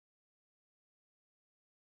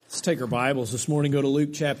Let's take our Bibles this morning, go to Luke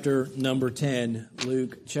chapter number 10.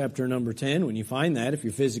 Luke chapter number 10, when you find that, if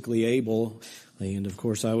you're physically able. And of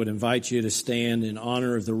course, I would invite you to stand in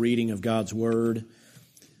honor of the reading of God's Word.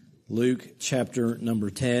 Luke chapter number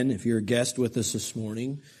 10, if you're a guest with us this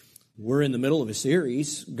morning. We're in the middle of a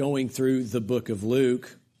series going through the book of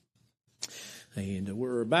Luke. And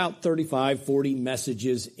we're about 35, 40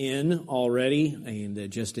 messages in already,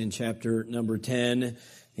 and just in chapter number 10.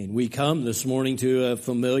 And we come this morning to a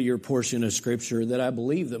familiar portion of Scripture that I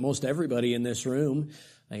believe that most everybody in this room,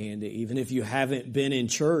 and even if you haven't been in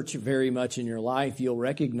church very much in your life, you'll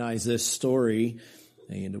recognize this story.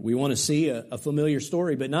 And we want to see a familiar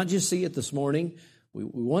story, but not just see it this morning. We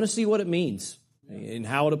want to see what it means and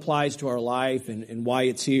how it applies to our life and why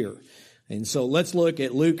it's here. And so let's look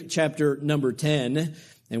at Luke chapter number 10,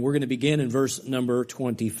 and we're going to begin in verse number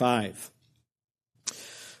 25. The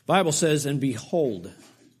Bible says, "And behold,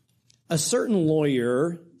 a certain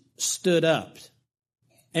lawyer stood up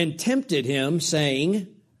and tempted him, saying,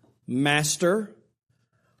 Master,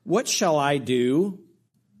 what shall I do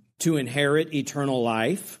to inherit eternal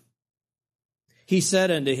life? He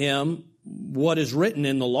said unto him, What is written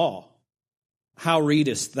in the law? How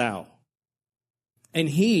readest thou? And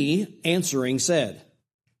he, answering, said,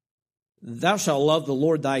 Thou shalt love the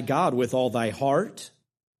Lord thy God with all thy heart,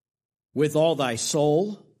 with all thy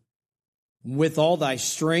soul, with all thy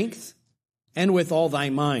strength, and with all thy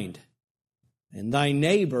mind, and thy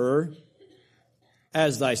neighbor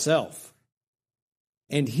as thyself.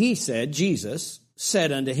 And he said," Jesus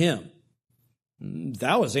said unto him,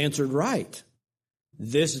 "Thou hast answered right.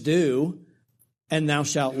 This do, and thou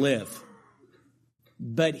shalt live."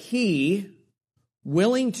 But he,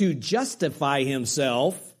 willing to justify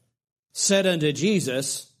himself, said unto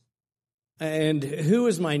Jesus, "And who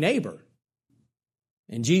is my neighbor?"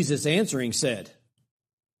 And Jesus answering said,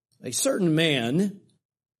 "A certain man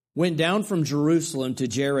went down from Jerusalem to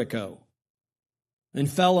Jericho and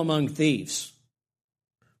fell among thieves,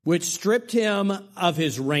 which stripped him of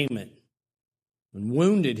his raiment and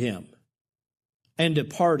wounded him and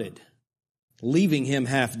departed, leaving him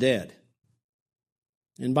half dead.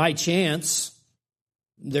 And by chance,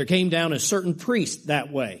 there came down a certain priest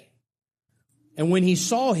that way. And when he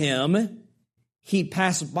saw him, he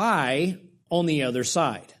passed by on the other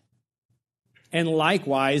side. And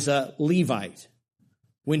likewise a Levite,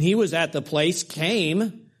 when he was at the place,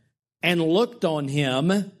 came and looked on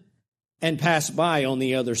him and passed by on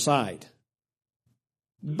the other side.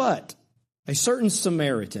 But a certain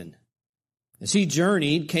Samaritan, as he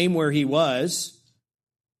journeyed, came where he was,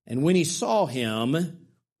 and when he saw him,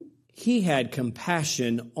 he had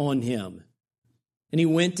compassion on him. And he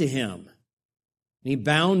went to him, and he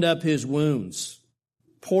bound up his wounds,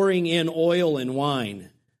 pouring in oil and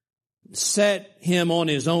wine, set him on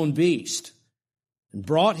his own beast, and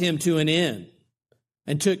brought him to an inn,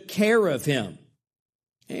 and took care of him.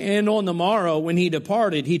 And on the morrow, when he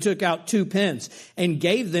departed, he took out 2 pence, and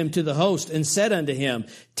gave them to the host, and said unto him,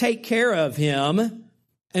 Take care of him,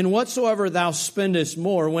 and whatsoever thou spendest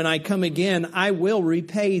more, when I come again, I will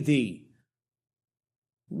repay thee.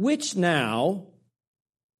 Which now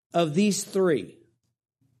of these 3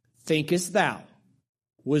 thinkest thou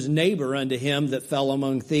was neighbor unto him that fell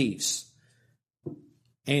among thieves?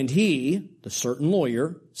 And he, the certain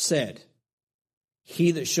lawyer, said,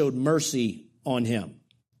 He that showed mercy on him.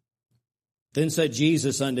 Then said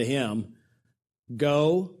Jesus unto him,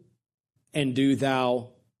 Go and do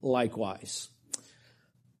thou likewise."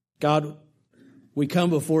 God, we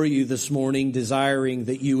come before you this morning desiring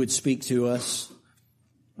that you would speak to us.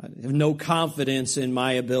 I have no confidence in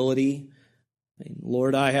my ability.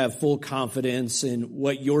 Lord, I have full confidence in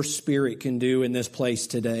what your Spirit can do in this place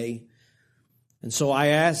today. And so I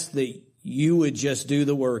ask that you would just do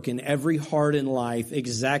the work in every heart and life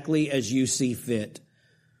exactly as you see fit.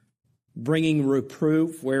 Bringing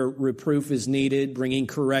reproof where reproof is needed, bringing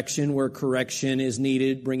correction where correction is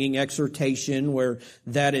needed, bringing exhortation where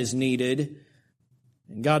that is needed.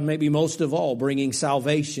 And God, maybe most of all, bringing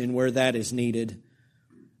salvation where that is needed.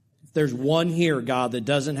 There's one here, God, that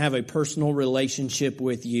doesn't have a personal relationship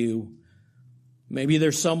with you. Maybe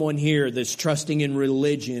there's someone here that's trusting in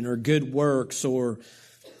religion or good works or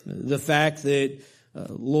the fact that,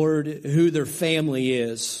 Lord, who their family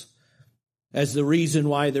is as the reason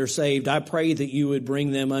why they're saved. I pray that you would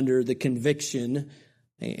bring them under the conviction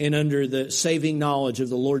and under the saving knowledge of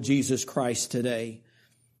the Lord Jesus Christ today.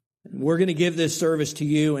 We're going to give this service to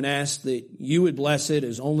you and ask that you would bless it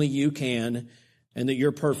as only you can, and that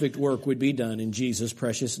your perfect work would be done in Jesus'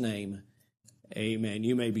 precious name. Amen.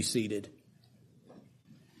 You may be seated.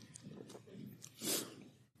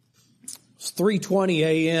 It's 3:20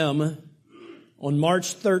 a.m. on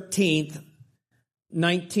March 13th,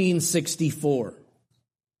 1964.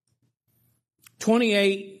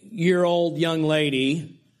 28-year-old young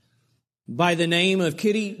lady by the name of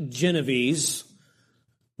Kitty Genovese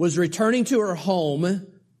was returning to her home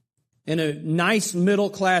in a nice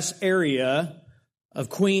middle-class area of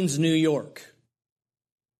Queens, New York.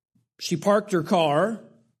 She parked her car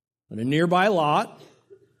at a nearby lot,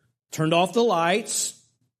 turned off the lights,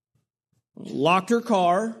 locked her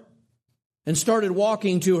car, and started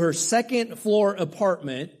walking to her second-floor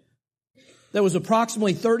apartment that was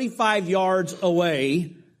approximately 35 yards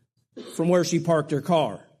away from where she parked her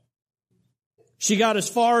car. She got as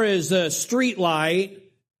far as a street light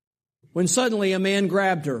when suddenly a man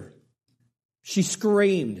grabbed her. She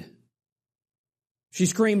screamed. She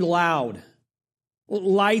screamed loud.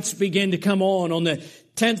 Lights began to come on the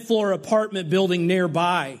 10th floor apartment building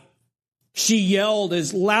nearby. She yelled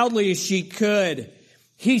as loudly as she could,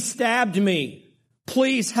 "He stabbed me.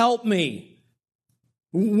 Please help me."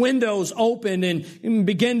 Windows opened and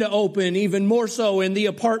began to open even more so in the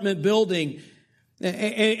apartment building.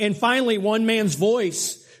 And finally, one man's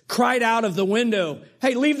voice cried out of the window,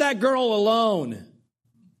 "Hey, leave that girl alone."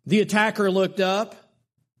 The attacker looked up,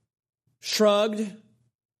 shrugged,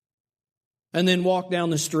 and then walked down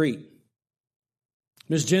the street.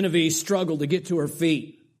 Miss Genovese struggled to get to her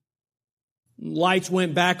feet. Lights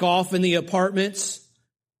went back off in the apartments,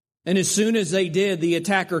 and as soon as they did, the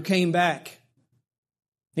attacker came back.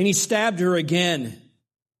 And he stabbed her again.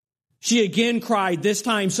 She again cried, this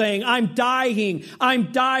time saying, "I'm dying,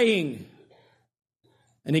 I'm dying."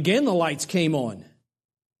 And again the lights came on,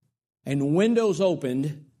 and windows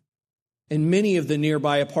opened in many of the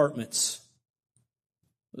nearby apartments.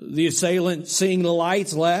 The assailant, seeing the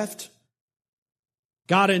lights, left,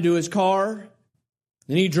 got into his car,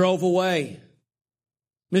 and he drove away.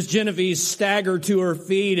 Miss Genovese staggered to her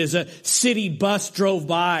feet as a city bus drove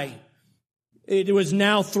by. It was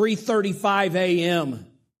now 3:35 a.m.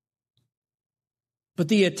 But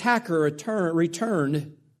the attacker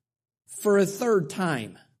returned for a third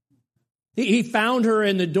time. He found her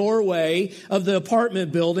in the doorway of the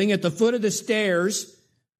apartment building at the foot of the stairs,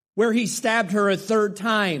 where he stabbed her a third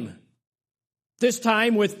time, this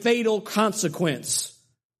time with fatal consequence.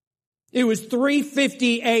 It was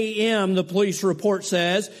 3:50 a.m., the police report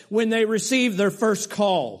says, when they received their first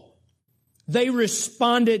call. They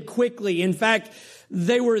responded quickly. In fact,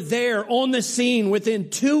 they were there on the scene within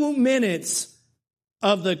 2 minutes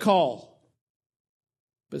of the call.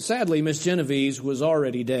 But sadly, Miss Genovese was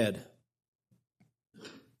already dead.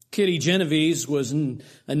 Kitty Genovese was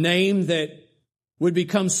a name that would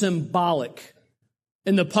become symbolic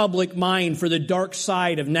in the public mind for the dark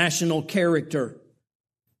side of national character.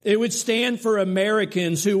 It would stand for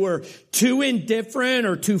Americans who were too indifferent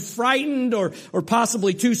or too frightened or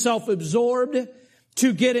possibly too self-absorbed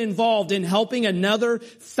to get involved in helping another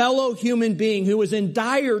fellow human being who was in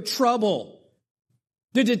dire trouble.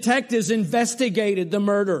 The detectives investigated the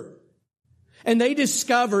murder, and they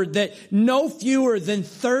discovered that no fewer than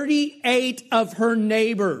 38 of her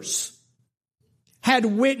neighbors had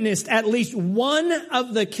witnessed at least one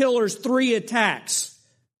of the killer's 3 attacks,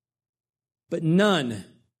 but none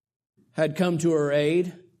had come to her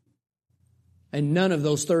aid, and none of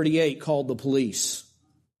those 38 called the police.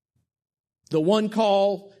 The one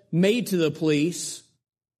call made to the police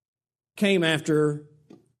came after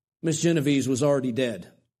Miss Genovese was already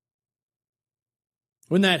dead.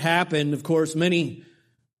 When that happened, of course, many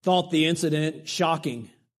thought the incident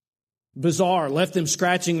shocking, bizarre, left them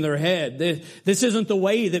scratching their head. This isn't the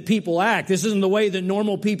way that people act. This isn't the way that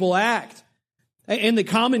normal people act. And the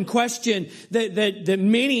common question that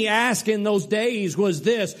many asked in those days was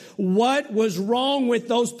this: what was wrong with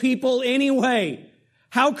those people anyway?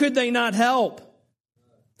 How could they not help?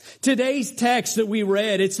 Today's text that we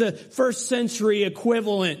read, it's the first century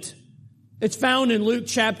equivalent. It's found in Luke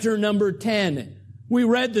chapter number 10. We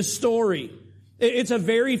read the story. It's a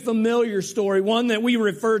very familiar story, one that we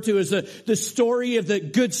refer to as the story of the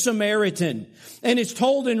Good Samaritan. And it's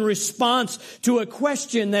told in response to a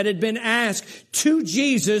question that had been asked to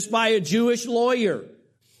Jesus by a Jewish lawyer.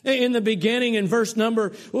 In the beginning, in verse number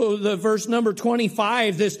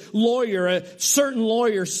 25, this lawyer, a certain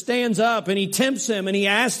lawyer, stands up and he tempts him and he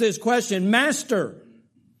asks this question: "Master,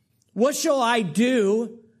 what shall I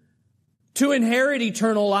do to inherit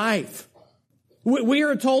eternal life?" We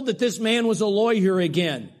are told that this man was a lawyer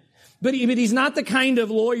again. But he's not the kind of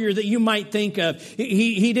lawyer that you might think of.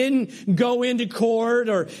 He didn't go into court,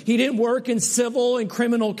 or he didn't work in civil and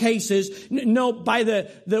criminal cases. No, by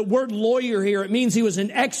the word lawyer here, it means he was an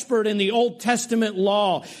expert in the Old Testament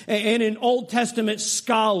law and an Old Testament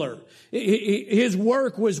scholar. His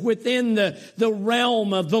work was within the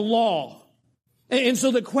realm of the law. And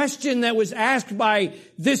so the question that was asked by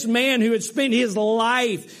this man who had spent his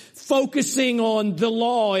life focusing on the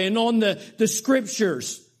law and on the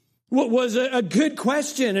scriptures was a good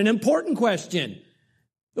question, an important question.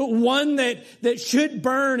 One that should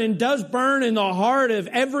burn and does burn in the heart of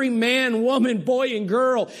every man, woman, boy, and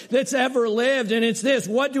girl that's ever lived. And it's this: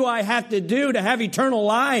 what do I have to do to have eternal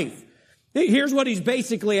life? Here's what he's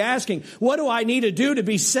basically asking. What do I need to do to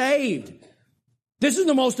be saved? This is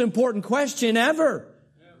the most important question ever.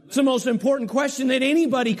 It's the most important question that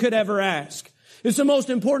anybody could ever ask. It's the most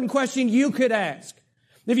important question you could ask.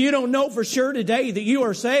 If you don't know for sure today that you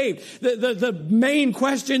are saved, the main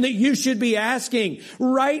question that you should be asking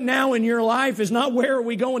right now in your life is not where are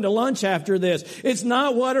we going to lunch after this. It's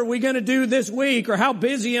not what are we going to do this week or how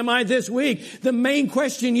busy am I this week. The main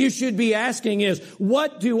question you should be asking is,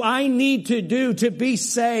 what do I need to do to be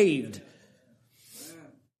saved?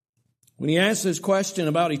 When he asks this question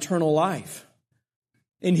about eternal life,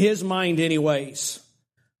 in his mind anyways,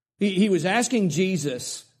 he was asking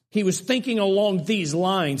Jesus. He was thinking along these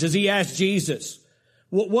lines as he asked Jesus,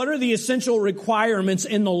 what are the essential requirements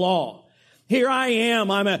in the law? Here I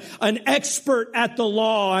am. I'm an expert at the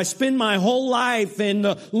law. I spend my whole life in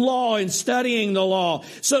the law and studying the law.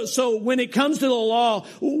 So when it comes to the law,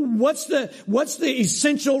 what's the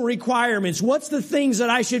essential requirements? What's the things that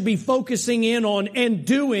I should be focusing in on and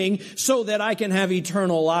doing so that I can have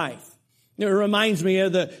eternal life? It reminds me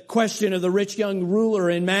of the question of the rich young ruler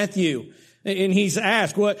in Matthew. And he's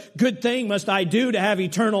asked, what good thing must I do to have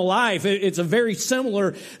eternal life? It's a very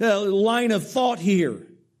similar line of thought here.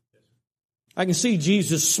 I can see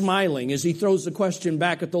Jesus smiling as he throws the question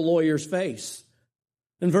back at the lawyer's face.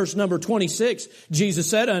 In verse number 26, Jesus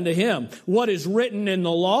said unto him, what is written in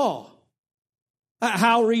the law?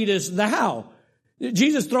 How readest thou?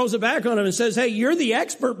 Jesus throws it back on him and says, hey, you're the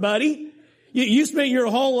expert, buddy. You spent your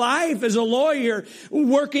whole life as a lawyer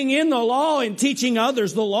working in the law and teaching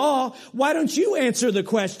others the law. Why don't you answer the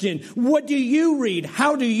question? What do you read?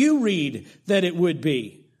 How do you read that it would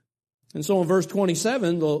be? And so in verse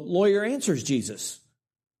 27, the lawyer answers Jesus.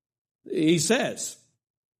 He says,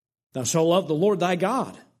 thou shalt love the Lord thy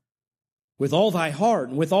God with all thy heart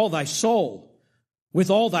and with all thy soul, with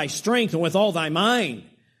all thy strength and with all thy mind,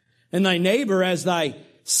 and thy neighbor as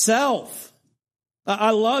thyself.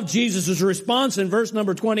 I love Jesus' response in verse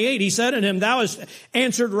number 28. He said unto him, thou hast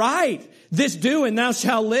answered right. This do and thou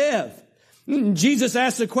shalt live. Jesus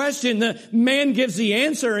asks the question, the man gives the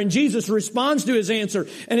answer, and Jesus responds to his answer.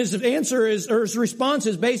 And his response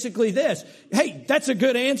is basically this: hey, that's a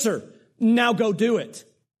good answer. Now go do it.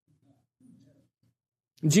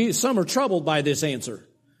 Some are troubled by this answer.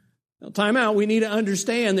 Now, time out. We need to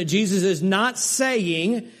understand that Jesus is not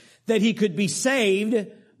saying that he could be saved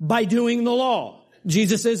by doing the law.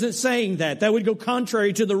 Jesus isn't saying that. That would go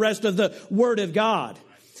contrary to the rest of the Word of God.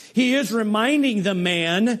 He is reminding the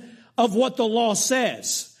man of what the law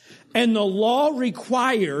says. And the law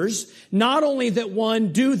requires not only that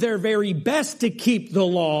one do their very best to keep the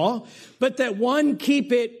law, but that one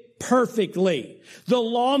keep it perfectly. The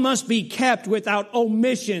law must be kept without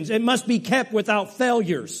omissions. It must be kept without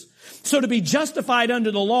failures. So to be justified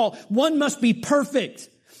under the law, one must be perfect.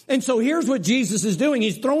 And so here's what Jesus is doing.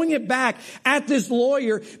 He's throwing it back at this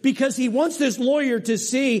lawyer because he wants this lawyer to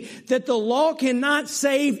see that the law cannot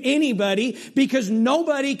save anybody because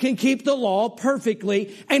nobody can keep the law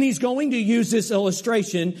perfectly. And he's going to use this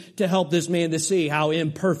illustration to help this man to see how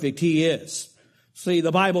imperfect he is. See,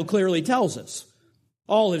 the Bible clearly tells us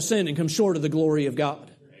all have sinned and come short of the glory of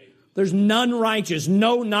God. There's none righteous,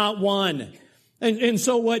 no, not one. And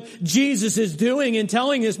so what Jesus is doing in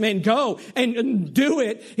telling this man, go and do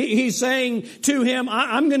it, he's saying to him,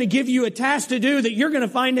 I'm going to give you a task to do that you're going to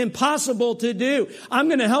find impossible to do. I'm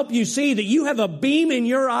going to help you see that you have a beam in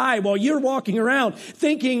your eye while you're walking around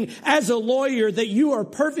thinking as a lawyer that you are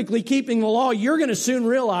perfectly keeping the law. You're going to soon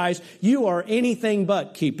realize you are anything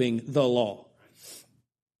but keeping the law.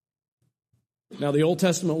 Now, the Old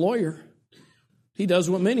Testament lawyer, he does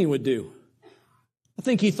what many would do. I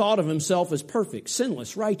think he thought of himself as perfect,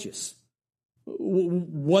 sinless, righteous.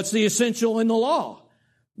 What's the essential in the law?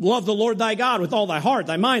 Love the Lord thy God with all thy heart,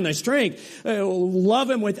 thy mind, thy strength. Love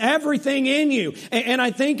him with everything in you. And I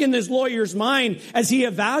think in this lawyer's mind, as he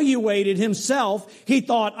evaluated himself, he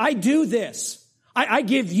thought, I do this. I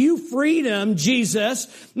give you freedom, Jesus,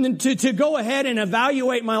 to go ahead and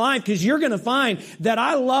evaluate my life because you're going to find that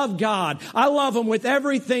I love God. I love him with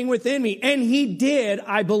everything within me. And he did,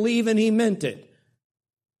 I believe, and he meant it.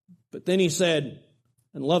 But then he said,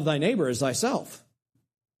 and love thy neighbor as thyself.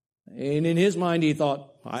 And in his mind, he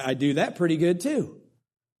thought, I do that pretty good too.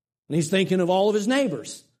 And he's thinking of all of his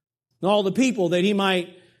neighbors and all the people that he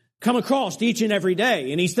might come across each and every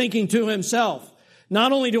day. And he's thinking to himself,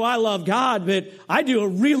 not only do I love God, but I do a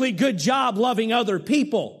really good job loving other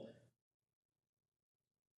people.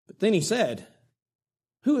 But then he said,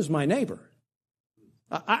 who is my neighbor?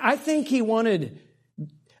 I think he wanted,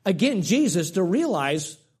 again, Jesus to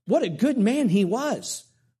realize what a good man he was.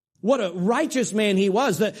 What a righteous man he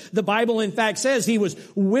was. The Bible, in fact, says he was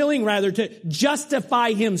willing, rather, to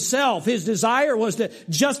justify himself. His desire was to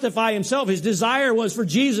justify himself. His desire was for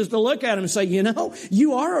Jesus to look at him and say, you know,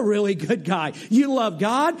 you are a really good guy. You love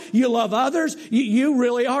God. You love others. You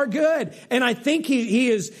really are good. And I think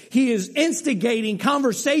he is instigating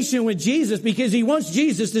conversation with Jesus because he wants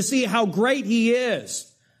Jesus to see how great he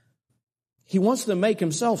is. He wants to make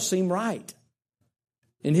himself seem right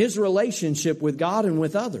in his relationship with God and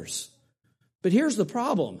with others. But here's the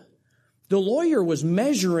problem. The lawyer was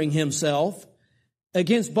measuring himself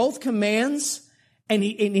against both commands, and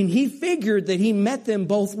he figured that he met them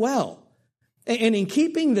both well. And in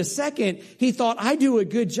keeping the second, he thought, I do a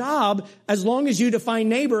good job as long as you define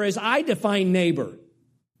neighbor as I define neighbor.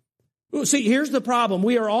 See, here's the problem.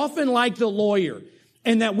 We are often like the lawyer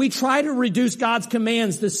in that we try to reduce God's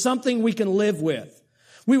commands to something we can live with.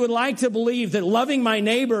 We would like to believe that loving my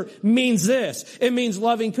neighbor means this. It means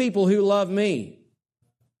loving people who love me.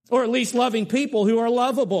 Or at least loving people who are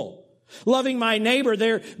lovable. Loving my neighbor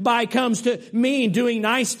thereby comes to mean doing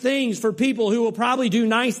nice things for people who will probably do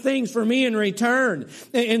nice things for me in return.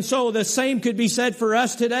 And so the same could be said for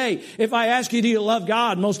us today. If I ask you, do you love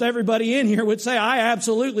God? Most everybody in here would say, I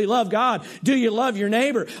absolutely love God. Do you love your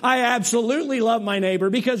neighbor? I absolutely love my neighbor,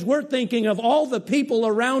 because we're thinking of all the people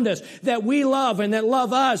around us that we love and that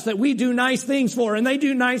love us, that we do nice things for, and they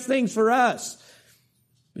do nice things for us.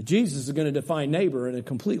 But Jesus is going to define neighbor in a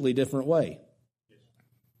completely different way.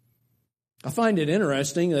 I find it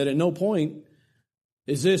interesting that at no point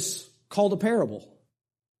is this called a parable.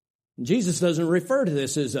 Jesus doesn't refer to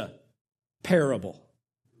this as a parable.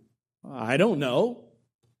 I don't know,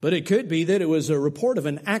 but it could be that it was a report of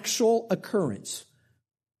an actual occurrence.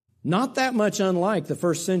 Not that much unlike the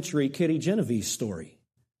first century Kitty Genovese story.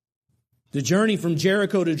 The journey from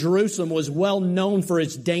Jericho to Jerusalem was well known for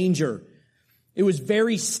its danger. It was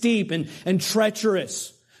very steep and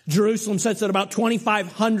treacherous. Jerusalem sits at about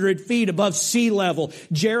 2,500 feet above sea level.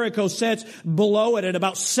 Jericho sits below it at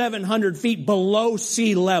about 700 feet below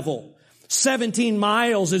sea level. 17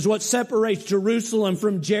 miles is what separates Jerusalem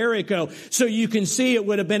from Jericho. So you can see it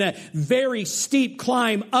would have been a very steep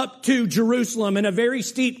climb up to Jerusalem and a very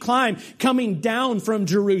steep climb coming down from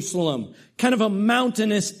Jerusalem. Kind of a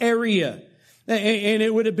mountainous area. And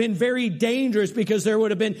it would have been very dangerous because there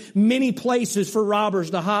would have been many places for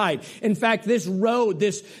robbers to hide. In fact, this road,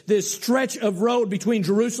 this stretch of road between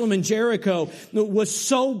Jerusalem and Jericho was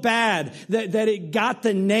so bad that it got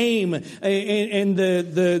the name, and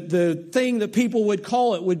the thing that people would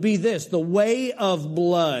call it would be this: the way of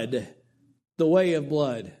blood. The way of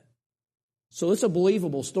blood. So it's a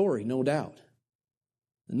believable story, no doubt.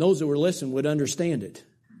 And those that were listening would understand it.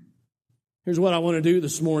 Here's what I want to do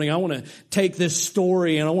this morning. I want to take this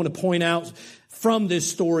story and I want to point out from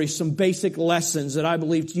this story some basic lessons that I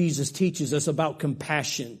believe Jesus teaches us about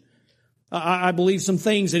compassion. I believe some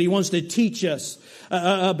things that he wants to teach us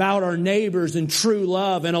about our neighbors and true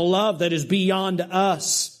love, and a love that is beyond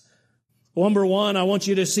us. Number one, I want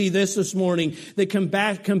you to see this morning, that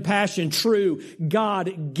compassion, true,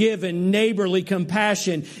 God-given, neighborly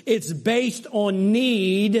compassion, it's based on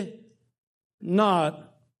need, not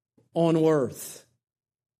on worth.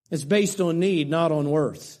 It's based on need, not on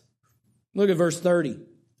worth. Look at verse 30.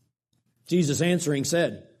 Jesus answering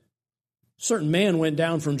said, a certain man went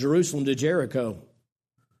down from Jerusalem to Jericho.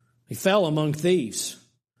 He fell among thieves,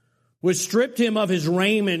 which stripped him of his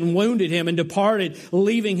raiment and wounded him and departed,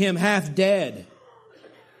 leaving him half dead.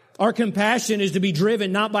 Our compassion is to be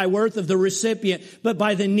driven not by worth of the recipient, but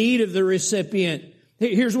by the need of the recipient.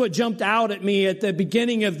 Here's what jumped out at me at the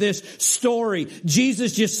beginning of this story.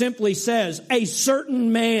 Jesus just simply says, a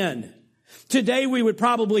certain man. Today we would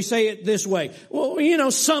probably say it this way. Well, you know,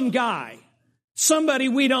 some guy. Somebody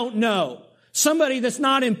we don't know. Somebody that's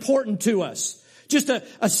not important to us. Just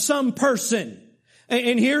a some person.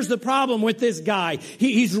 And here's the problem with this guy.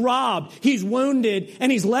 He's robbed, he's wounded,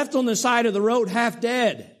 and he's left on the side of the road half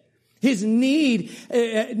dead. His need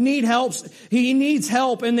helps. He needs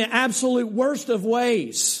help in the absolute worst of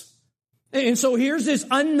ways. And so here's this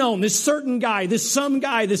unknown, this certain guy, this some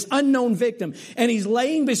guy, this unknown victim, and he's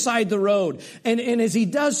laying beside the road. And as he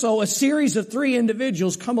does so, a series of 3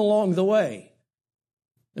 individuals come along the way.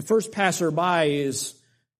 The first passerby is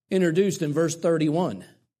introduced in verse 31.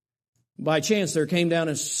 By chance, there came down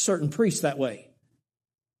a certain priest that way.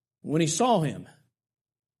 When he saw him,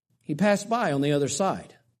 he passed by on the other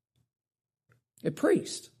side. A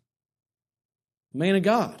priest, a man of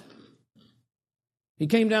God. He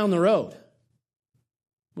came down the road.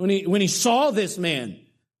 When he saw this man,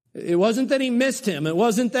 it wasn't that he missed him. It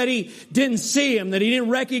wasn't that he didn't see him, that he didn't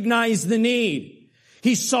recognize the need.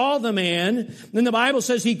 He saw the man, and the Bible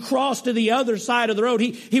says he crossed to the other side of the road.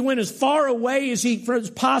 He went as far away as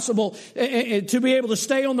possible to be able to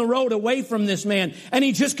stay on the road away from this man. And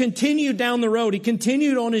he just continued down the road. He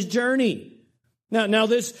continued on his journey. Now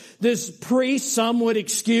this priest, some would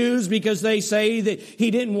excuse because they say that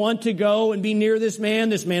he didn't want to go and be near this man.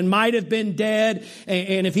 This man might have been dead,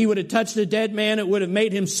 and if he would have touched the dead man, it would have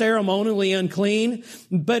made him ceremonially unclean.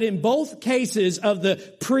 But in both cases of the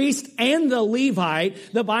priest and the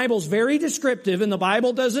Levite, the Bible's very descriptive, and the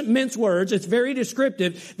Bible doesn't mince words. It's very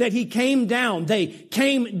descriptive that he came down. They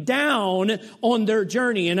came down on their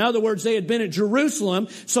journey. In other words, they had been at Jerusalem,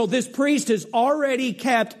 so this priest has already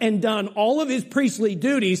kept and done all of his priestly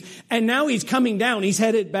duties, and now he's coming down. He's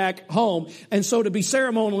headed back home. And so to be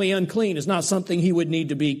ceremonially unclean is not something he would need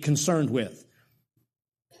to be concerned with.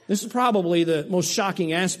 This is probably the most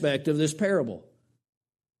shocking aspect of this parable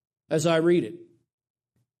as I read it.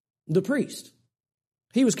 The priest.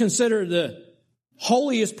 He was considered the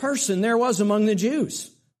holiest person there was among the Jews.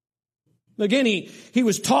 Again, he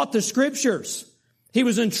was taught the Scriptures. He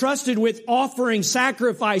was entrusted with offering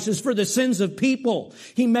sacrifices for the sins of people.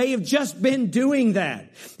 He may have just been doing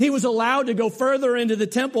that. He was allowed to go further into the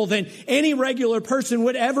temple than any regular person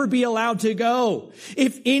would ever be allowed to go.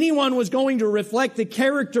 If anyone was going to reflect the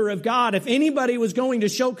character of God, if anybody was going to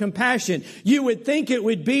show compassion, you would think it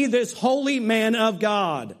would be this holy man of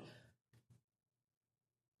God.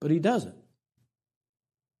 But he doesn't.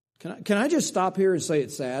 Can I just stop here and say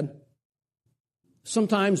it's sad?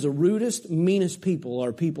 Sometimes the rudest, meanest people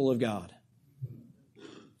are people of God.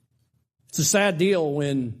 It's a sad deal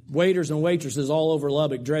when waiters and waitresses all over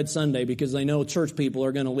Lubbock dread Sunday because they know church people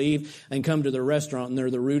are going to leave and come to their restaurant, and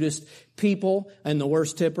they're the rudest people and the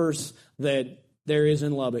worst tippers that there is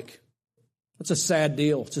in Lubbock. It's a sad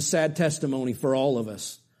deal. It's a sad testimony for all of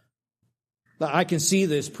us. But I can see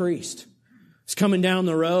this priest. He's coming down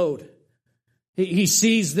the road. He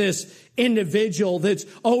sees this individual that's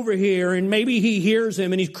over here, and maybe he hears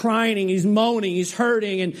him, and he's crying, and he's moaning, he's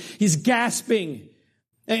hurting, and he's gasping.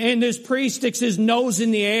 And this priest sticks his nose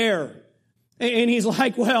in the air. And he's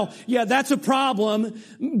like, well, yeah, that's a problem,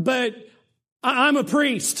 but I'm a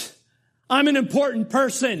priest. I'm an important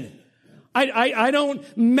person. I don't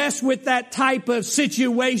mess with that type of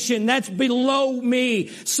situation. That's below me.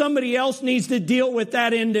 Somebody else needs to deal with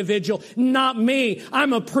that individual, not me.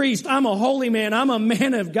 I'm a priest. I'm a holy man. I'm a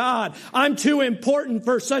man of God. I'm too important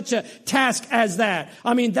for such a task as that.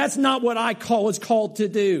 I mean, that's not what I was called to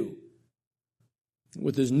do.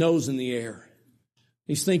 With his nose in the air,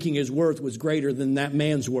 he's thinking his worth was greater than that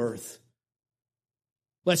man's worth.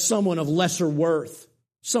 Let someone of lesser worth,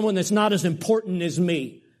 someone that's not as important as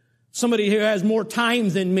me, somebody who has more time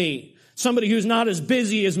than me, somebody who's not as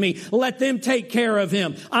busy as me, let them take care of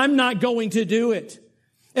him. I'm not going to do it.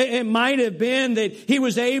 It might have been that he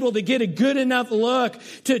was able to get a good enough look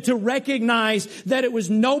to recognize that it was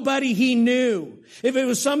nobody he knew. If it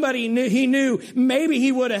was somebody he knew, maybe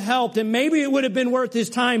he would have helped, and maybe it would have been worth his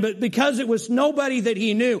time. But because it was nobody that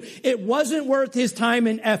he knew, it wasn't worth his time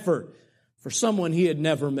and effort for someone he had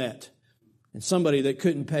never met and somebody that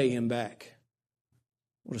couldn't pay him back.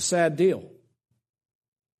 What a sad deal.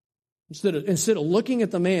 Instead of looking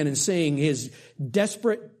at the man and seeing his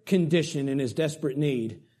desperate condition and his desperate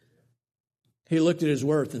need, he looked at his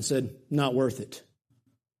worth and said, not worth it.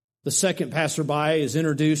 The second passerby is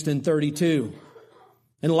introduced in 32.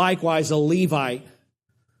 And likewise, a Levite,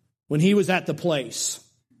 when he was at the place,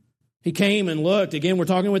 he came and looked. Again, we're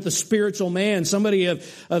talking with a spiritual man, somebody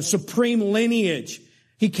of supreme lineage.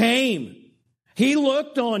 He came. He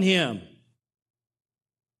looked on him.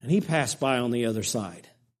 And he passed by on the other side.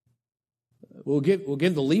 We'll give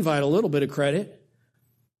the Levite a little bit of credit.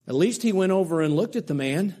 At least he went over and looked at the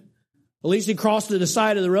man. At least he crossed to the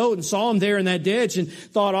side of the road and saw him there in that ditch and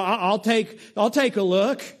thought, I'll take a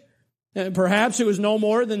look. And perhaps it was no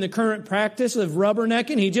more than the current practice of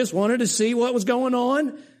rubbernecking. He just wanted to see what was going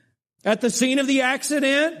on at the scene of the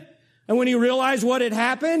accident. And when he realized what had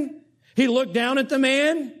happened, he looked down at the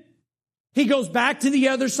man. He goes back to the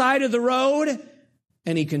other side of the road.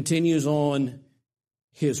 And he continues on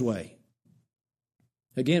his way.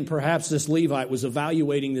 Again, perhaps this Levite was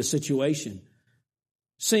evaluating the situation,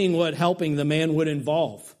 seeing what helping the man would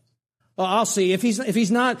involve. I'll see. If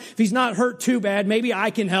he's not hurt too bad, maybe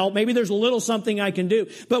I can help. Maybe there's a little something I can do.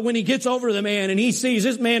 But when he gets over the man and he sees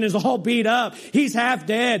this man is all beat up, he's half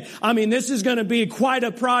dead. I mean, this is going to be quite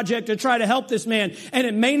a project to try to help this man. And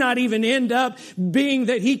it may not even end up being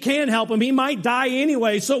that he can help him. He might die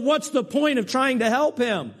anyway. So what's the point of trying to help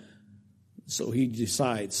him? So he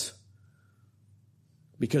decides,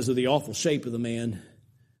 because of the awful shape of the man,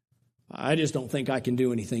 I just don't think I can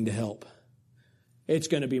do anything to help. It's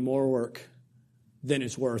going to be more work than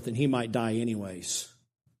it's worth, and he might die anyways.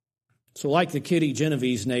 So like the Kitty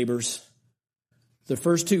Genevieve's neighbors, the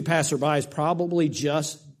first two passerbys probably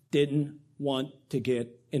just didn't want to get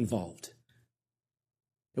involved.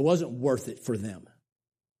 It wasn't worth it for them.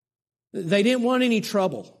 They didn't want any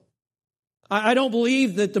trouble. I don't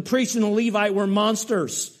believe that the priest and the Levite were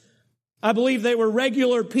monsters. I believe they were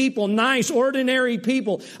regular people, nice, ordinary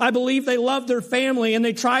people. I believe they loved their family and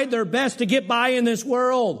they tried their best to get by in this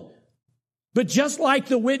world. But just like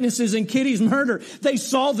the witnesses in Kitty's murder, they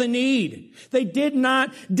saw the need. They did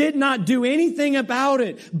not do anything about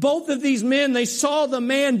it. Both of these men, they saw the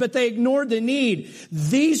man, but they ignored the need.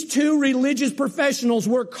 These two religious professionals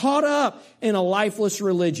were caught up in a lifeless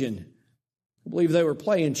religion. I believe they were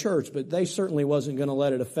playing church, but they certainly wasn't going to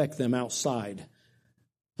let it affect them outside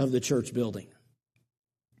of the church building.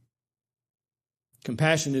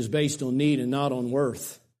 Compassion is based on need and not on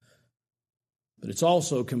worth. But it's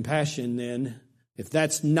also compassion then. If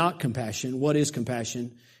that's not compassion, what is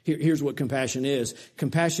compassion? Here's what compassion is.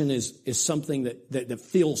 Compassion is something that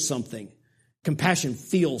feels something. Compassion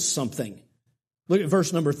feels something. Look at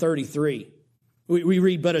verse number 33. We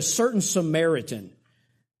read, but a certain Samaritan,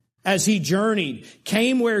 as he journeyed,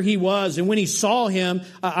 came where he was, and when he saw him,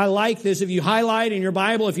 I like this. If you highlight in your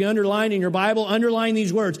Bible, if you underline in your Bible, underline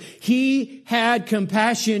these words. He had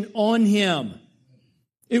compassion on him.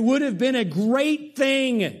 It would have been a great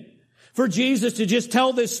thing for Jesus to just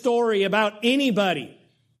tell this story about anybody.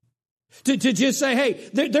 To just say, hey,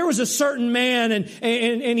 there was a certain man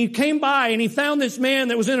and he came by and he found this man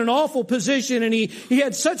that was in an awful position and he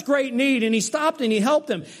had such great need and he stopped and he helped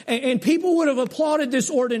him. And people would have applauded this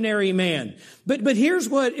ordinary man. But here's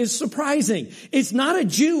what is surprising. It's not a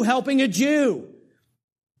Jew helping a Jew.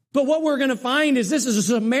 But what we're going to find is this is a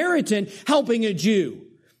Samaritan helping a Jew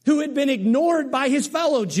who had been ignored by his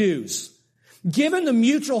fellow Jews. Given the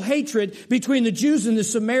mutual hatred between the Jews and the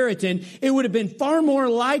Samaritan, it would have been far more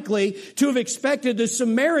likely to have expected the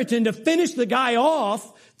Samaritan to finish the guy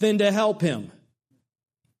off than to help him.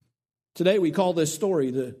 Today we call this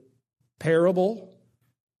story the parable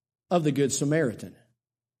of the Good Samaritan.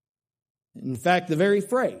 In fact, the very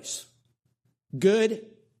phrase, Good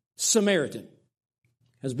Samaritan,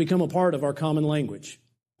 has become a part of our common language.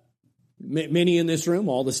 Many in this room,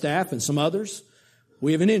 all the staff and some others,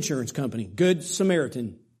 we have an insurance company, Good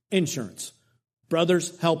Samaritan Insurance.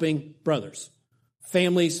 Brothers helping brothers.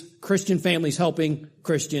 Families, Christian families helping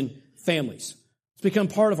Christian families. It's become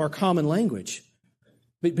part of our common language.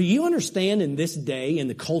 But you understand in this day, in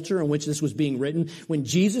the culture in which this was being written, when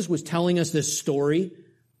Jesus was telling us this story,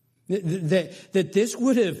 that this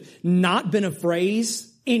would have not been a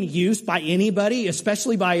phrase in use by anybody,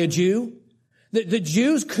 especially by a Jew. The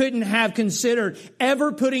Jews couldn't have considered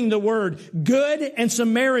ever putting the word good and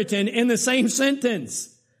Samaritan in the same sentence.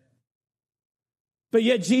 But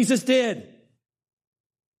yet Jesus did.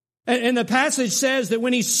 And the passage says that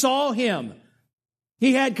when he saw him,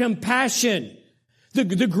 he had compassion. The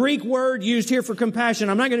Greek word used here for compassion,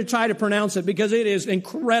 I'm not going to try to pronounce it because it is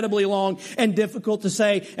incredibly long and difficult to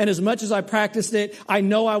say. And as much as I practiced it, I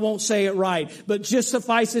know I won't say it right. But just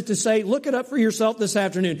suffice it to say, look it up for yourself this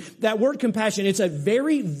afternoon. That word compassion, it's a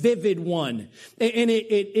very vivid one. And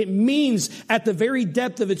it means, at the very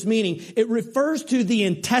depth of its meaning, it refers to the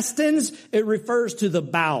intestines, it refers to the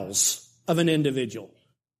bowels of an individual.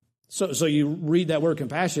 So you read that word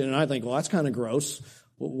compassion and I think, well, that's kind of gross.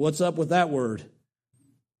 What's up with that word?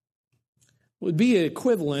 Would be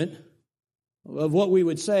equivalent of what we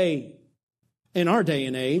would say in our day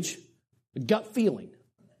and age, a gut feeling.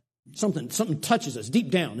 Something touches us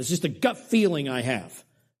deep down. It's just a gut feeling I have.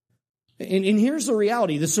 And here's the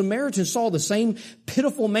reality. The Samaritan saw the same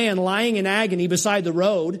pitiful man lying in agony beside the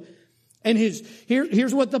road. And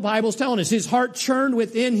here's what the Bible's telling us. His heart churned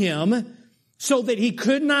within him so that he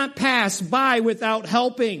could not pass by without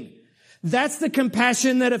helping. That's the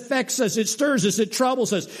compassion that affects us. It stirs us. It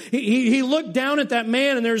troubles us. He looked down at that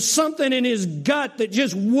man and there's something in his gut that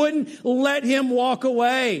just wouldn't let him walk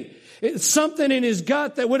away. It's something in his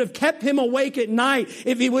gut that would have kept him awake at night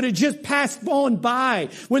if he would have just passed on by.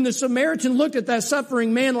 When the Samaritan looked at that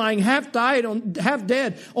suffering man lying half dead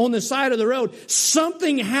on the side of the road,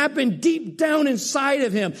 something happened deep down inside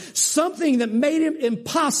of him. Something that made it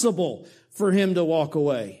impossible for him to walk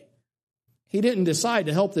away. He didn't decide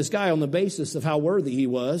to help this guy on the basis of how worthy he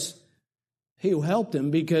was. He helped him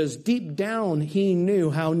because deep down he knew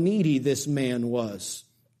how needy this man was.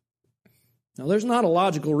 Now, there's not a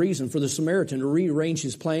logical reason for the Samaritan to rearrange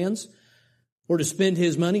his plans or to spend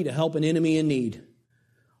his money to help an enemy in need.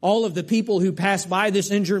 All of the people who passed by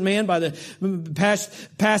this injured man,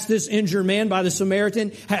 past this injured man by the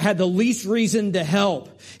Samaritan, had the least reason to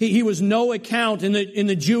help. He was no account in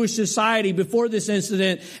the Jewish society before this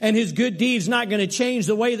incident, and his good deeds not going to change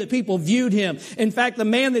the way that people viewed him. In fact, the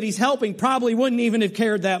man that he's helping probably wouldn't even have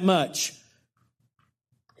cared that much.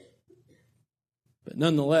 But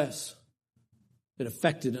nonetheless, it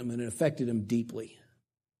affected him, and it affected him deeply.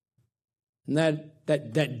 And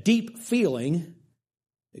that deep feeling,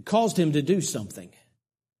 it caused him to do something.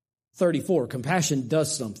 34, compassion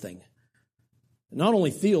does something. It not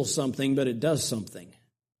only feels something, but it does something.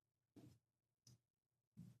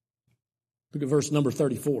 Look at verse number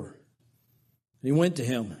 34. And he went to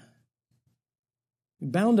him. He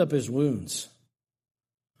bound up his wounds,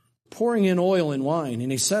 pouring in oil and wine,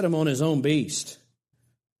 and he set him on his own beast,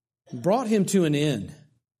 brought him to an inn,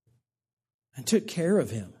 and took care of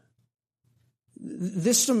him.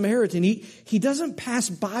 This Samaritan, he doesn't pass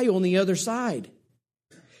by on the other side.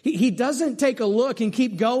 He doesn't take a look and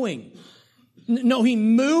keep going. No, he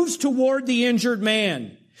moves toward the injured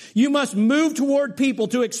man. You must move toward people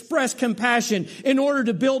to express compassion in order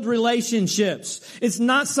to build relationships. It's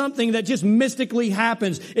not something that just mystically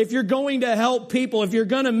happens. If you're going to help people, if you're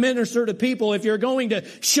going to minister to people, if you're going to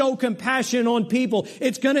show compassion on people,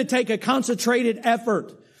 it's going to take a concentrated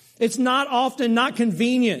effort. It's not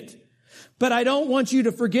convenient. But I don't want you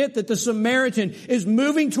to forget that the Samaritan is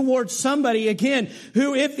moving towards somebody, again,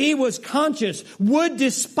 who, if he was conscious, would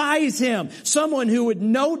despise him. Someone who would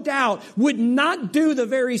no doubt would not do the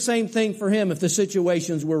very same thing for him if the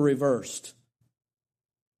situations were reversed.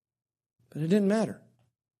 But it didn't matter.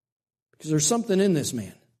 Because there's something in this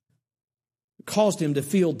man that caused him to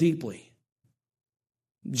feel deeply.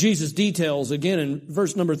 Jesus details, again in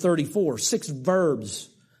verse number 34, 6 verbs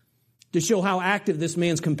to show how active this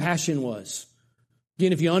man's compassion was.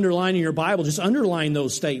 Again, if you underline in your Bible, just underline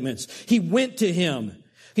those statements. He went to him.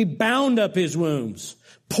 He bound up his wounds,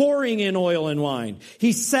 pouring in oil and wine.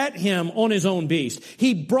 He set him on his own beast.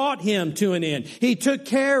 He brought him to an inn. He took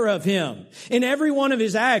care of him. In every one of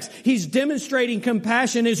his acts, he's demonstrating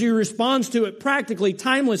compassion as he responds to it practically,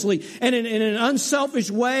 timelessly, and in an unselfish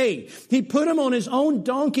way. He put him on his own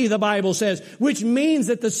donkey, the Bible says, which means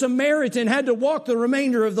that the Samaritan had to walk the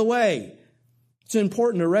remainder of the way. It's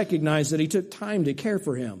important to recognize that he took time to care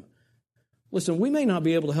for him. Listen, we may not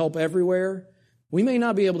be able to help everywhere. We may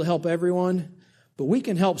not be able to help everyone, but we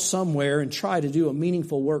can help somewhere and try to do a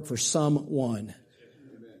meaningful work for someone.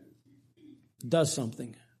 It does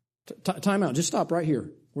something. Time out. Just stop right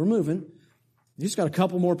here. We're moving. You just got a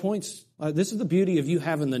couple more points. This is the beauty of you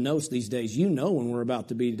having the notes these days. You know when we're about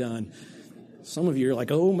to be done. Some of you are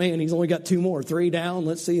like, oh man, he's only got 2 more, 3 down.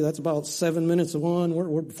 Let's see, that's about 7 minutes of one.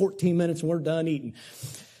 We're 14 minutes and we're done eating.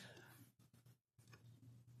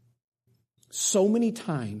 So many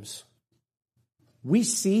times we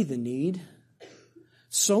see the need.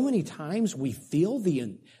 So many times we feel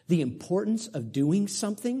the importance of doing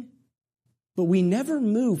something, but we never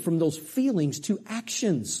move from those feelings to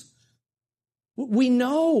actions. We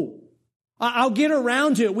know. I'll get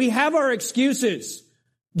around to it. We have our excuses.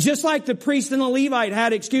 Just like the priest and the Levite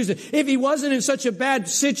had excuses. If he wasn't in such a bad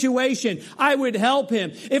situation, I would help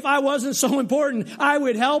him. If I wasn't so important, I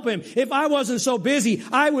would help him. If I wasn't so busy,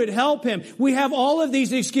 I would help him. We have all of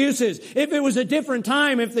these excuses. If it was a different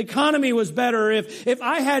time, if the economy was better, if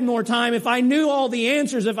I had more time, if I knew all the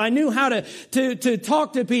answers, if I knew how to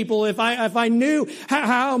talk to people, if I knew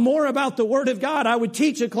how more about the Word of God, I would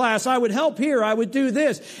teach a class, I would help here, I would do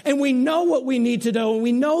this. And we know what we need to do, and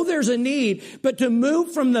we know there's a need, but to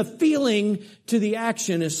move from the feeling to the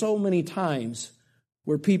action is so many times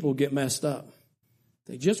where people get messed up.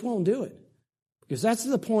 They just won't do it. Because that's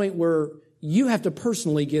the point where you have to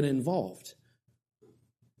personally get involved.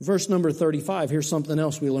 Verse number 35, here's something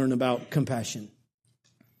else we learn about compassion.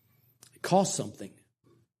 It costs something.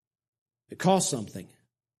 It costs something.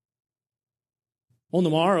 On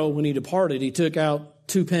the morrow, when he departed, he took out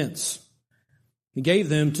 2 pence. He gave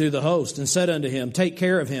them to the host and said unto him, take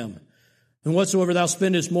care of him. And whatsoever thou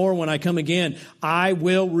spendest more when I come again, I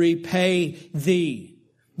will repay thee.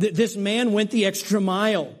 This man went the extra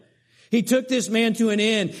mile. He took this man to an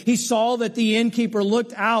inn. He saw that the innkeeper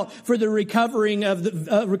looked out for the recovery of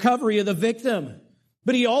the victim.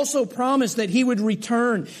 But he also promised that he would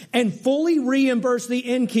return and fully reimburse the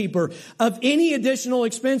innkeeper of any additional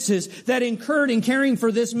expenses that incurred in caring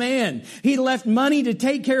for this man. He left money to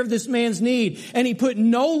take care of this man's need, and he put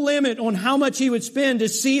no limit on how much he would spend to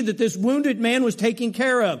see that this wounded man was taken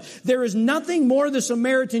care of. There is nothing more the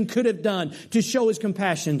Samaritan could have done to show his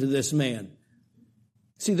compassion to this man.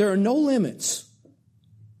 See, there are no limits.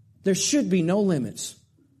 There should be no limits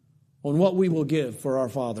on what we will give for our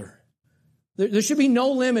Father. There should be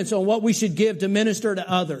no limits on what we should give to minister to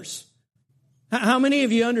others. How many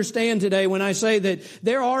of you understand today when I say that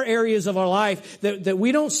there are areas of our life that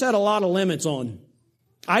we don't set a lot of limits on?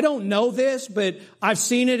 I don't know this, but I've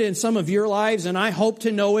seen it in some of your lives, and I hope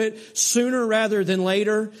to know it sooner rather than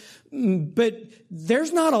later. But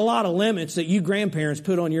there's not a lot of limits that you grandparents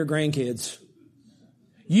put on your grandkids.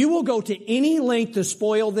 You will go to any length to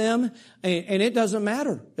spoil them, and it doesn't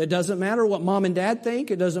matter. It doesn't matter what mom and dad think.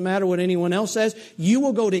 It doesn't matter what anyone else says. You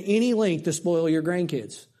will go to any length to spoil your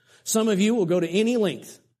grandkids. Some of you will go to any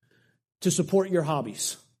length to support your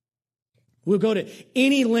hobbies. We'll go to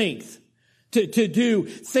any length to do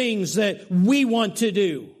things that we want to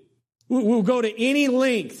do. We'll go to any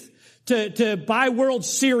length to buy World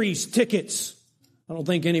Series tickets. I don't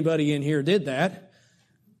think anybody in here did that,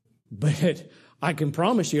 but I can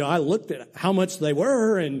promise you, I looked at how much they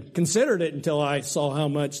were and considered it until I saw how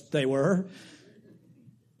much they were.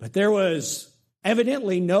 But there was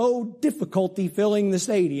evidently no difficulty filling the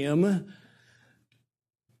stadium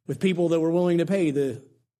with people that were willing to pay the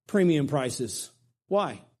premium prices.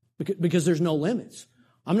 Why? Because there's no limits.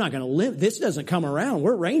 I'm not going to limit. This doesn't come around.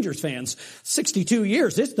 We're Rangers fans. 62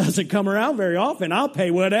 years. This doesn't come around very often. I'll pay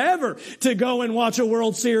whatever to go and watch a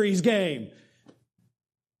World Series game.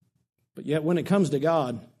 But yet when it comes to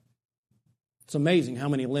God, it's amazing how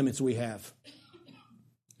many limits we have.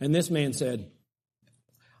 And this man said,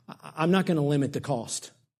 I'm not going to limit the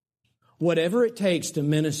cost. Whatever it takes to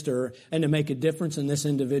minister and to make a difference in this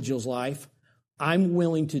individual's life, I'm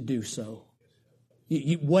willing to do so.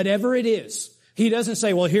 Whatever it is. He doesn't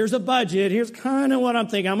say, well, here's a budget. Here's kind of what I'm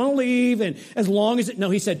thinking. I'm going to leave. And as long as no,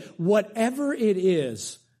 he said, whatever it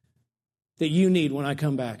is that you need when I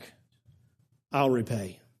come back, I'll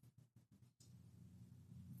repay.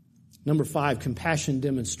 Number 5, compassion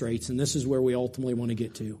demonstrates, and this is where we ultimately want to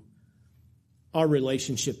get to, our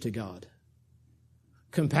relationship to God.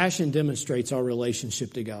 Compassion demonstrates our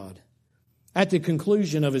relationship to God. At the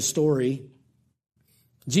conclusion of his story,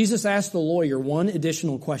 Jesus asked the lawyer one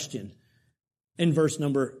additional question in verse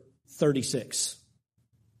number 36.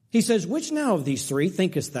 He says, which now of these 3,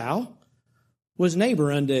 thinkest thou, was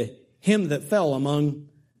neighbor unto him that fell among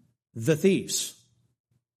the thieves?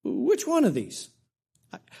 Which one of these?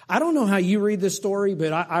 I don't know how you read this story,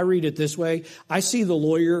 but I read it this way. I see the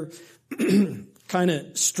lawyer kind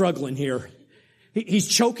of struggling here. He's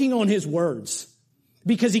choking on his words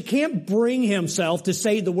because he can't bring himself to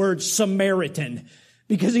say the word Samaritan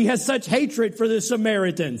because he has such hatred for the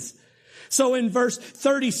Samaritans. So in verse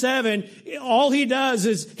 37, all he does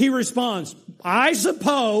is he responds, I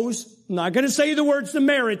suppose, I'm not going to say the word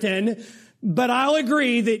Samaritan, but I'll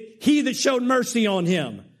agree that he that showed mercy on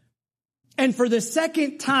him. And for the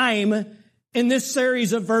second time in this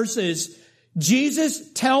series of verses,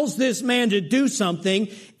 Jesus tells this man to do something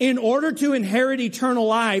in order to inherit eternal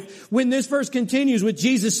life when this verse continues with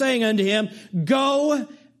Jesus saying unto him, go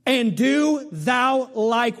and do thou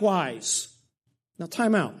likewise. Now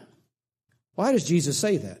time out. Why does Jesus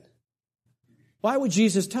say that? Why would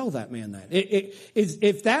Jesus tell that man that?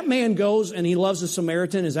 If that man goes and he loves a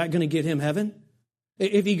Samaritan, is that going to get him heaven?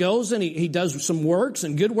 If he goes and he does some works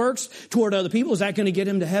and good works toward other people, is that going to get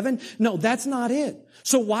him to heaven? No, that's not it.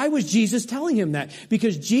 So why was Jesus telling him that?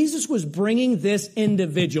 Because Jesus was bringing this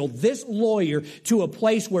individual, this lawyer, to a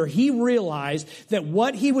place where he realized that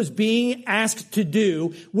what he was being asked to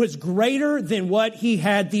do was greater than what he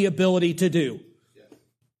had the ability to do.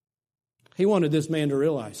 He wanted this man to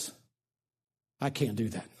realize, I can't do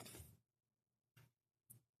that.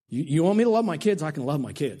 You want me to love my kids? I can love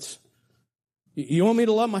my kids. You want me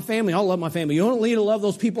to love my family? I'll love my family. You want me to love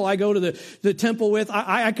those people I go to the temple with?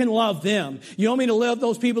 I can love them. You want me to love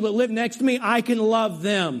those people that live next to me? I can love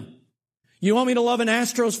them. You want me to love an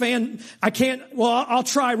Astros fan? I can't. Well, I'll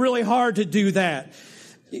try really hard to do that.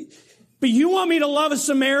 But you want me to love a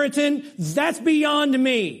Samaritan? That's beyond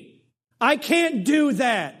me. I can't do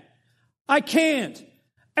that. I can't.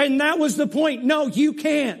 And that was the point. No, you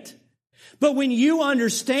can't. But when you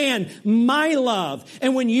understand my love,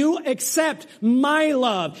 and when you accept my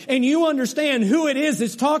love, and you understand who it is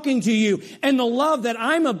that's talking to you, and the love that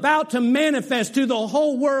I'm about to manifest to the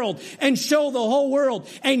whole world and show the whole world,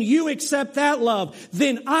 and you accept that love,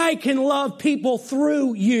 then I can love people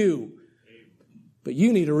through you. But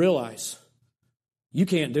you need to realize you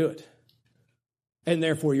can't do it. And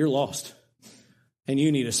therefore you're lost. And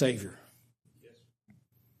you need a Savior.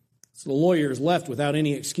 So the lawyer is left without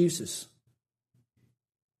any excuses.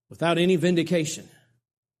 Without any vindication.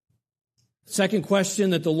 Second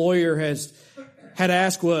question that the lawyer had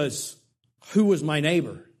asked was, who was my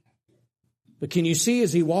neighbor? But can you see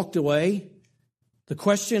as he walked away, the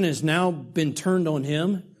question has now been turned on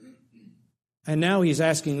him. And now he's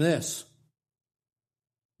asking this.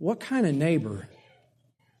 What kind of neighbor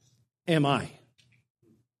am I?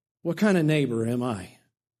 What kind of neighbor am I?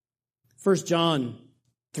 1 John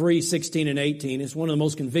 3:16 and 18 is one of the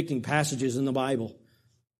most convicting passages in the Bible.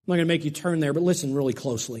 I'm not going to make you turn there, but listen really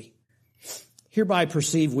closely. Hereby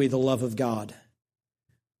perceive we the love of God,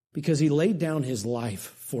 because He laid down His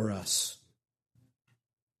life for us.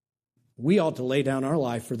 We ought to lay down our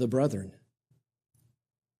life for the brethren.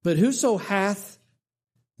 But whoso hath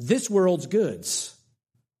this world's goods,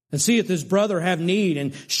 and seeth his brother have need,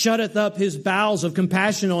 and shutteth up his bowels of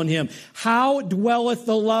compassion on him, how dwelleth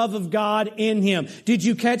the love of God in him? Did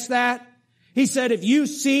you catch that? He said, if you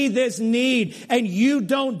see this need and you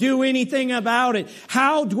don't do anything about it,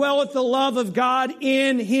 how dwelleth the love of God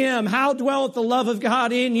in him? How dwelleth the love of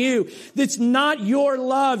God in you? That's not your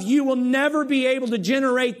love. You will never be able to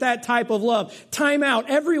generate that type of love. Time out.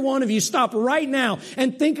 Every one of you stop right now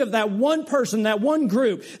and think of that one person, that one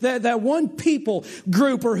group, that one people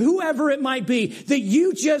group, or whoever it might be that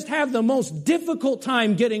you just have the most difficult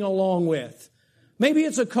time getting along with. Maybe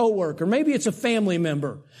it's a coworker. Maybe it's a family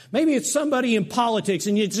member. Maybe it's somebody in politics,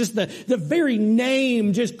 and it's just the very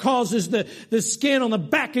name just causes the skin on the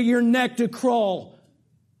back of your neck to crawl.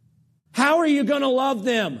 How are you going to love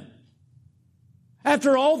them?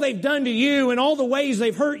 After all they've done to you and all the ways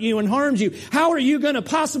they've hurt you and harmed you, how are you going to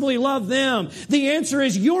possibly love them? The answer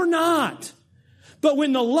is you're not. But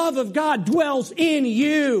when the love of God dwells in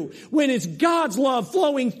you, when it's God's love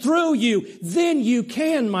flowing through you, then you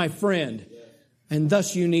can, my friend. And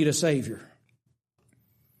thus you need a Savior.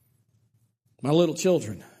 My little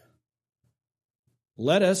children,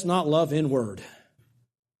 let us not love in word,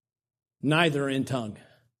 neither in tongue.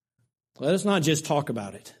 Let us not just talk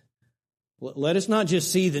about it. Let us not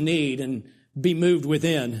just see the need and be moved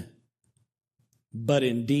within, but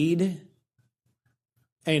in deed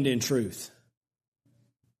and in truth.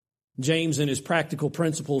 James, in his practical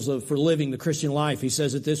principles for living the Christian life, he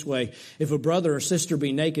says it this way: if a brother or sister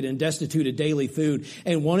be naked and destitute of daily food,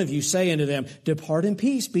 and one of you say unto them, depart in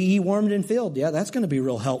peace, be ye warmed and filled. Yeah, that's going to be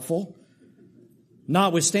real helpful.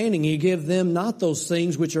 Notwithstanding, ye give them not those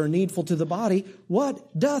things which are needful to the body.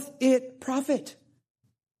 What doth it profit?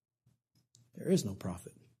 There is no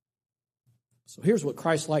profit. So here's what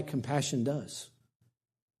Christ-like compassion does.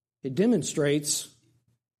 It demonstrates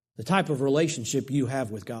the type of relationship you have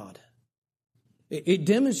with God. It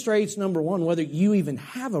demonstrates, number one, whether you even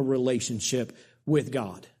have a relationship with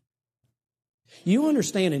God. You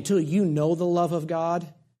understand, until you know the love of God,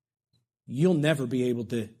 you'll never be able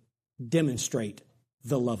to demonstrate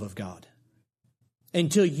the love of God.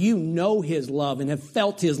 Until you know His love and have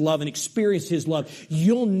felt His love and experienced His love,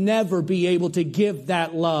 you'll never be able to give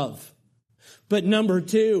that love. But number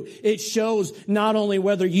two, it shows not only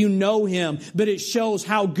whether you know Him, but it shows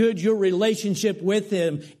how good your relationship with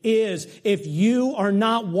Him is. If you are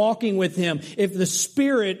not walking with Him, if the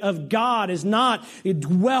Spirit of God is not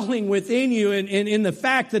dwelling within you, and in the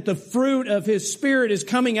fact that the fruit of His Spirit is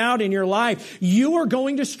coming out in your life, you are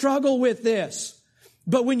going to struggle with this.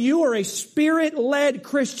 But when you are a Spirit-led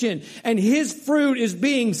Christian and His fruit is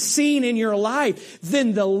being seen in your life,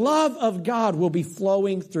 then the love of God will be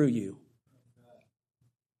flowing through you.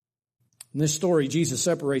 In this story, Jesus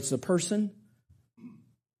separates the person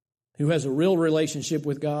who has a real relationship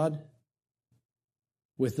with God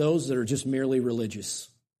with those that are just merely religious.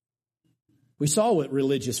 We saw what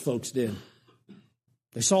religious folks did.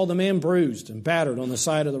 They saw the man bruised and battered on the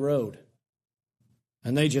side of the road,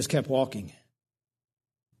 and they just kept walking.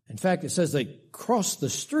 In fact, it says they crossed the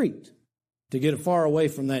street to get as far away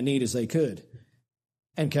from that need as they could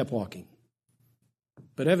and kept walking.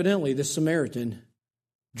 But evidently, this Samaritan,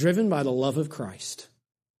 driven by the love of Christ,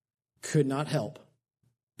 could not help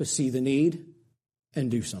but see the need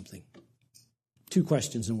and do something. 2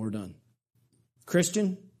 questions and we're done.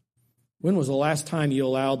 Christian, when was the last time you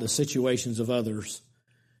allowed the situations of others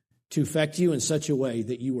to affect you in such a way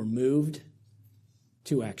that you were moved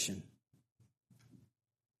to action?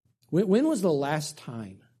 When was the last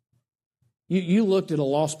time you looked at a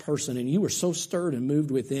lost person and you were so stirred and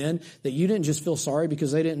moved within that you didn't just feel sorry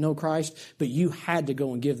because they didn't know Christ, but you had to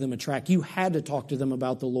go and give them a tract. You had to talk to them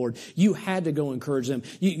about the Lord. You had to go encourage them.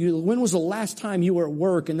 When was the last time you were at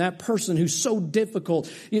work and that person who's so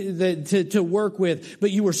difficult to work with,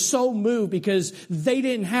 but you were so moved because they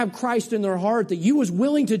didn't have Christ in their heart that you was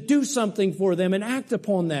willing to do something for them and act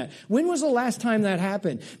upon that? When was the last time that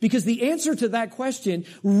happened? Because the answer to that question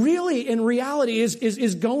really in reality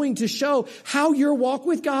is going to show how your walk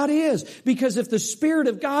with God is. Because if the Spirit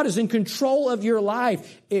of God is in control of your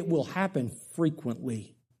life, it will happen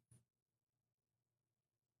frequently.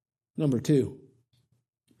 Number 2,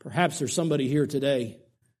 perhaps there's somebody here today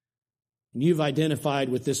and you've identified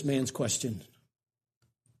with this man's question.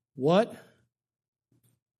 What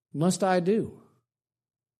must I do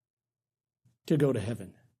to go to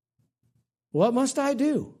heaven? What must I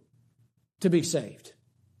do to be saved?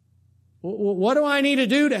 What do I need to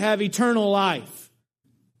do to have eternal life?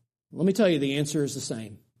 Let me tell you, the answer is the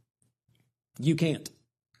same. You can't.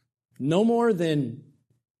 No more than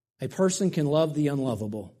a person can love the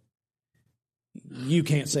unlovable. You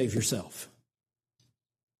can't save yourself.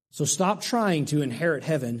 So stop trying to inherit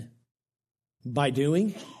heaven by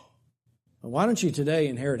doing. Why don't you today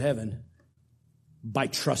inherit heaven by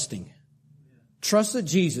trusting? Trust that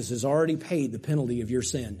Jesus has already paid the penalty of your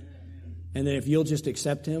sin. And that if you'll just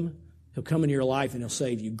accept Him, He'll come into your life and He'll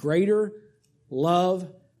save you. Greater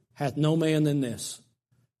love hath no man than this,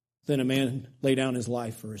 than a man lay down his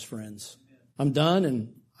life for his friends. I'm done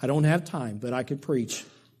and I don't have time, but I could preach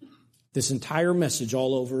this entire message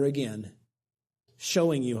all over again,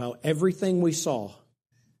 showing you how everything we saw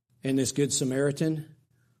in this Good Samaritan,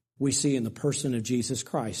 we see in the person of Jesus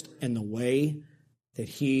Christ and the way that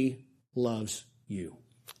He loves you.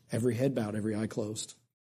 Every head bowed, every eye closed.